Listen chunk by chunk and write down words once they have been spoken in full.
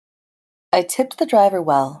I tipped the driver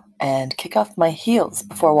well and kick off my heels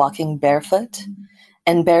before walking barefoot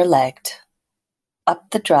and bare-legged up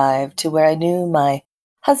the drive to where I knew my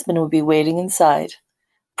husband would be waiting inside,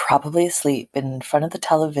 probably asleep in front of the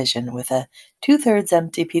television with a two-thirds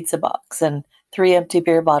empty pizza box and three empty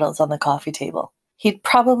beer bottles on the coffee table. He'd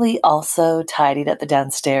probably also tidied up the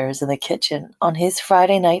downstairs and the kitchen on his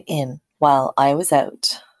Friday night in while I was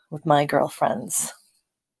out with my girlfriends.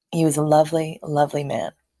 He was a lovely, lovely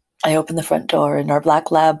man. I opened the front door and our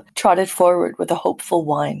black lab trotted forward with a hopeful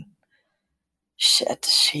whine. Shit,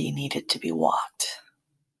 she needed to be walked.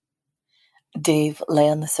 Dave lay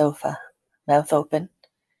on the sofa, mouth open,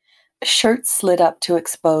 shirt slid up to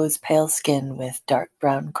expose pale skin with dark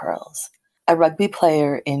brown curls. A rugby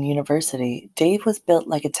player in university, Dave was built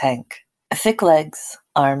like a tank. Thick legs,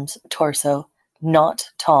 arms, torso, not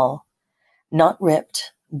tall, not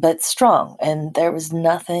ripped, but strong, and there was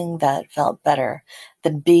nothing that felt better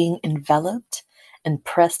than being enveloped and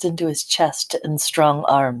pressed into his chest and strong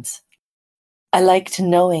arms. I liked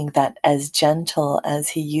knowing that as gentle as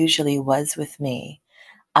he usually was with me,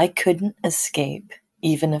 I couldn't escape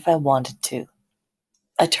even if I wanted to.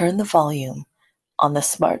 I turned the volume on the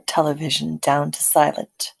smart television down to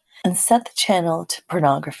silent and set the channel to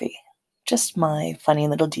pornography, just my funny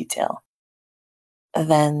little detail.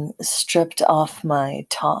 Then stripped off my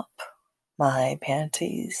top, my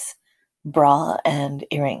panties, bra, and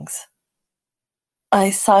earrings.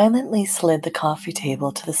 I silently slid the coffee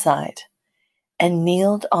table to the side and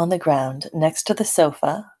kneeled on the ground next to the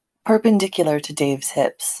sofa, perpendicular to Dave's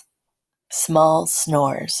hips. Small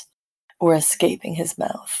snores were escaping his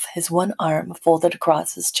mouth, his one arm folded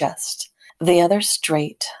across his chest, the other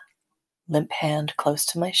straight, limp hand close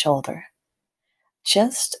to my shoulder,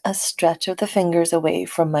 just a stretch of the fingers away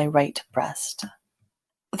from my right breast.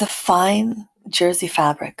 The fine jersey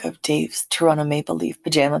fabric of Dave's Toronto Maple Leaf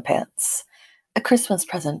pajama pants, a Christmas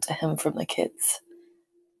present to him from the kids,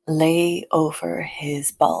 lay over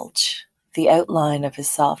his bulge, the outline of his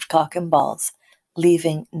soft cock and balls,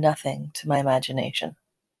 leaving nothing to my imagination.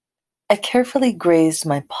 I carefully grazed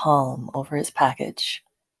my palm over his package,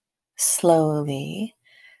 slowly,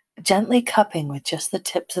 gently cupping with just the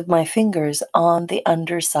tips of my fingers on the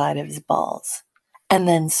underside of his balls, and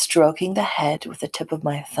then stroking the head with the tip of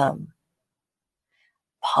my thumb.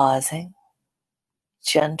 Pausing,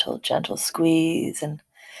 gentle, gentle squeeze, and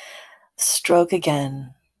stroke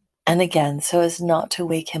again and again so as not to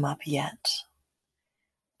wake him up yet.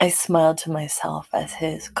 I smiled to myself as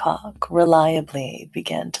his cock reliably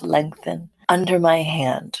began to lengthen under my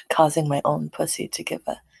hand, causing my own pussy to give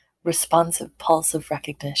a responsive pulse of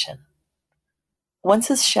recognition. Once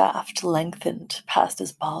his shaft lengthened past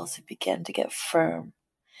his balls, it began to get firm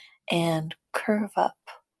and curve up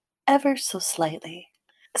ever so slightly.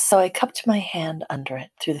 So I cupped my hand under it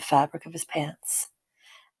through the fabric of his pants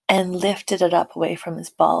and lifted it up away from his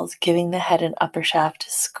balls, giving the head an upper shaft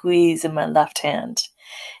squeeze in my left hand.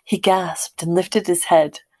 He gasped and lifted his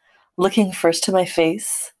head, looking first to my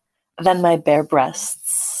face, then my bare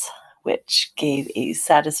breasts, which gave a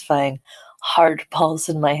satisfying hard pulse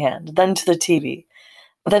in my hand, then to the TV,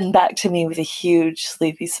 then back to me with a huge,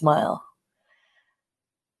 sleepy smile.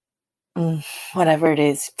 Whatever it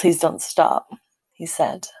is, please don't stop, he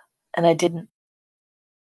said, and I didn't.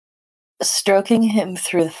 Stroking him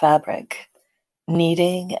through the fabric,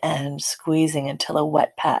 kneading and squeezing until a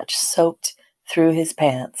wet patch soaked through his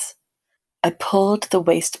pants. I pulled the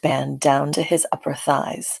waistband down to his upper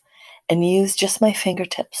thighs and used just my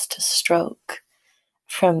fingertips to stroke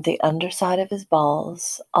from the underside of his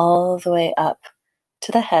balls all the way up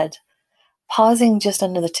to the head, pausing just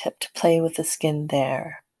under the tip to play with the skin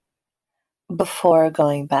there, before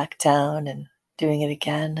going back down and doing it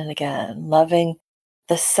again and again, loving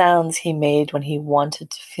the sounds he made when he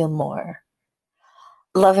wanted to feel more.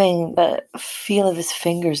 Loving the feel of his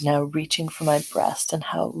fingers now reaching for my breast and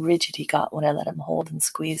how rigid he got when I let him hold and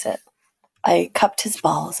squeeze it. I cupped his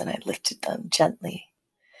balls and I lifted them gently.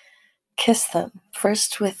 Kissed them,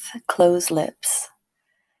 first with closed lips,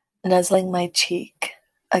 nuzzling my cheek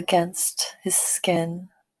against his skin,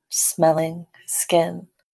 smelling his skin,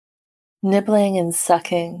 nibbling and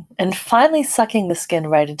sucking, and finally sucking the skin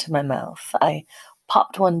right into my mouth. I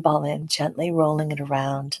popped one ball in, gently rolling it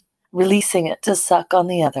around, releasing it to suck on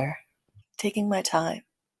the other, taking my time.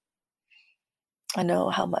 I know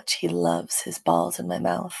how much he loves his balls in my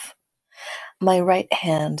mouth. My right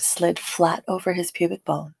hand slid flat over his pubic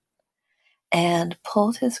bone and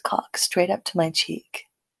pulled his cock straight up to my cheek,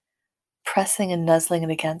 pressing and nuzzling it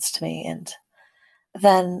against me, and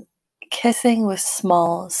then kissing with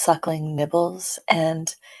small, suckling nibbles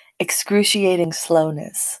and excruciating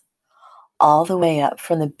slowness, all the way up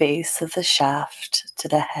from the base of the shaft to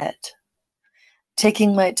the head,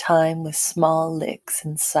 taking my time with small licks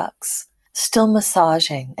and sucks, still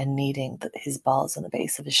massaging and kneading his balls on the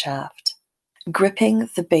base of his shaft. Gripping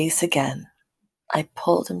the base again, I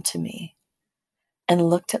pulled him to me and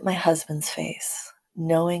looked at my husband's face,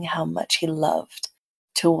 knowing how much he loved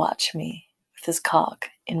to watch me with his cock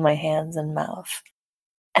in my hands and mouth,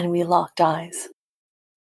 and we locked eyes.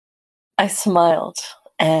 I smiled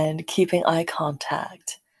and, keeping eye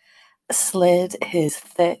contact, slid his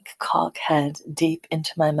thick cock head deep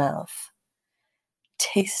into my mouth,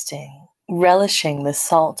 tasting, relishing the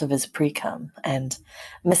salt of his pre-cum and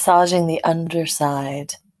massaging the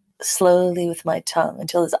underside slowly with my tongue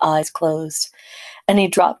until his eyes closed and he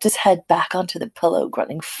dropped his head back onto the pillow,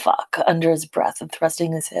 grunting fuck under his breath and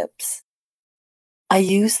thrusting his hips. I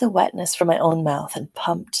used the wetness from my own mouth and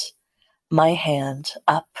pumped my hand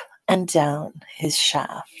up and down his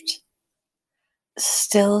shaft,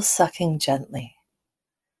 still sucking gently,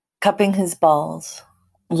 cupping his balls,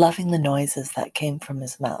 loving the noises that came from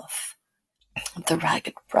his mouth. The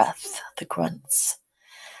ragged breath, the grunts,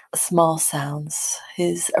 the small sounds,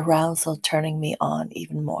 his arousal turning me on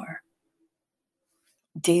even more.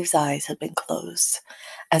 Dave's eyes had been closed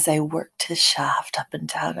as I worked his shaft up and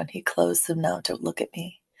down, and he closed them now to look at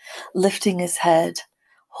me. Lifting his head,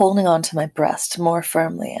 holding onto my breast more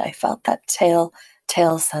firmly, I felt that tail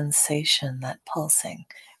sensation, that pulsing,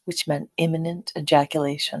 which meant imminent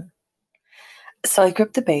ejaculation. So I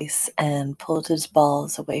gripped the base and pulled his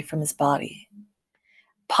balls away from his body,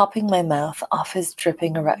 popping my mouth off his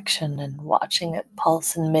dripping erection and watching it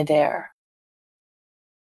pulse in midair.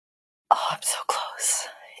 "Oh, I'm so close,"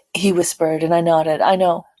 he whispered, and I nodded. "I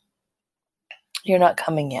know. You're not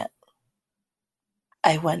coming yet."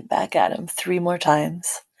 I went back at him 3 more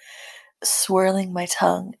times, swirling my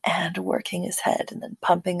tongue and working his head and then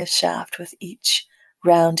pumping his shaft with each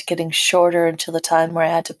round getting shorter until the time where I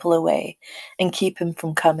had to pull away and keep him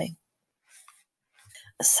from coming.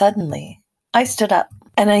 Suddenly, I stood up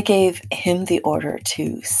and I gave him the order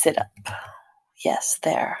to sit up. Yes,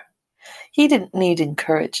 there. He didn't need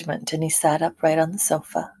encouragement, and he sat upright on the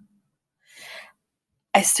sofa.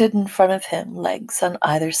 I stood in front of him, legs on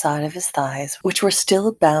either side of his thighs, which were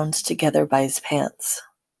still bound together by his pants.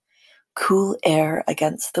 Cool air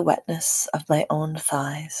against the wetness of my own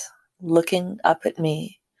thighs, looking up at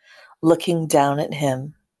me, looking down at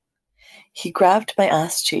him. He grabbed my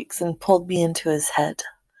ass cheeks and pulled me into his head,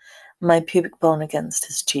 my pubic bone against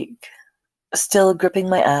his cheek. Still gripping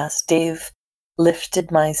my ass, Dave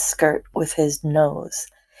lifted my skirt with his nose,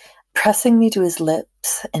 pressing me to his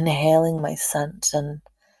lips, inhaling my scent and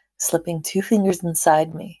slipping 2 fingers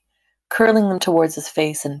inside me, curling them towards his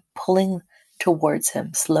face and pulling towards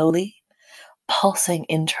him slowly, pulsing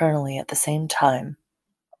internally at the same time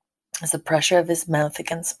as the pressure of his mouth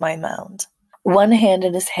against my mound. One hand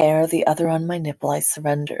in his hair, the other on my nipple, I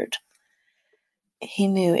surrendered. He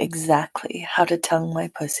knew exactly how to tongue my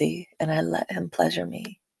pussy, and I let him pleasure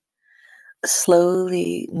me,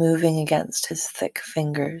 slowly moving against his thick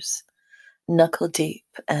fingers, knuckle deep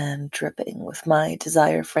and dripping with my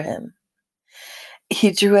desire for him.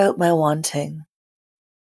 He drew out my wanting.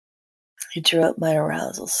 He drew out my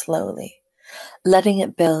arousal slowly, letting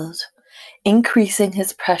it build, increasing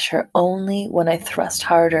his pressure only when I thrust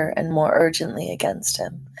harder and more urgently against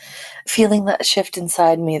him, feeling that shift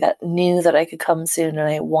inside me that knew that I could come soon, and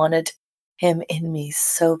I wanted him in me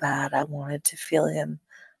so bad. I wanted to feel him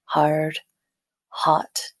hard,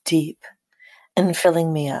 hot, deep, and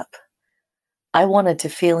filling me up. I wanted to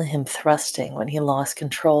feel him thrusting when he lost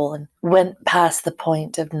control and went past the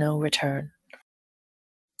point of no return.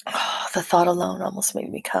 Oh, the thought alone almost made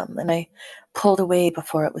me come, and I pulled away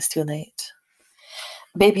before it was too late.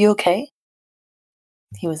 "Baby, you okay?"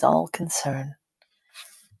 He was all concern.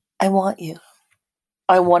 "I want you.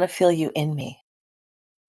 I want to feel you in me.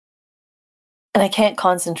 And I can't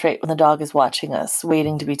concentrate when the dog is watching us,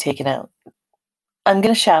 waiting to be taken out. I'm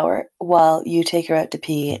going to shower while you take her out to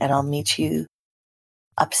pee, and I'll meet you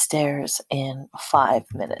upstairs in 5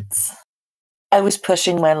 minutes." I was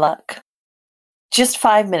pushing my luck. "Just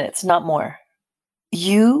 5 minutes, not more."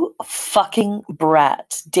 "You fucking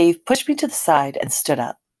brat." Dave pushed me to the side and stood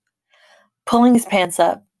up, pulling his pants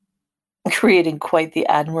up, creating quite the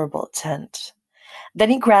admirable tent. Then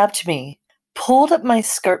he grabbed me, pulled up my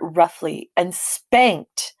skirt roughly, and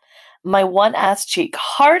spanked my one ass cheek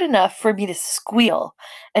hard enough for me to squeal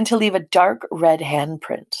and to leave a dark red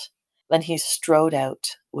handprint. Then he strode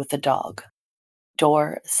out with the dog,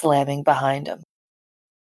 door slamming behind him.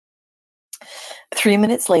 3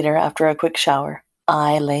 minutes later, after a quick shower,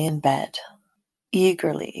 I lay in bed,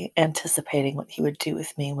 eagerly anticipating what he would do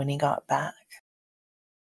with me when he got back.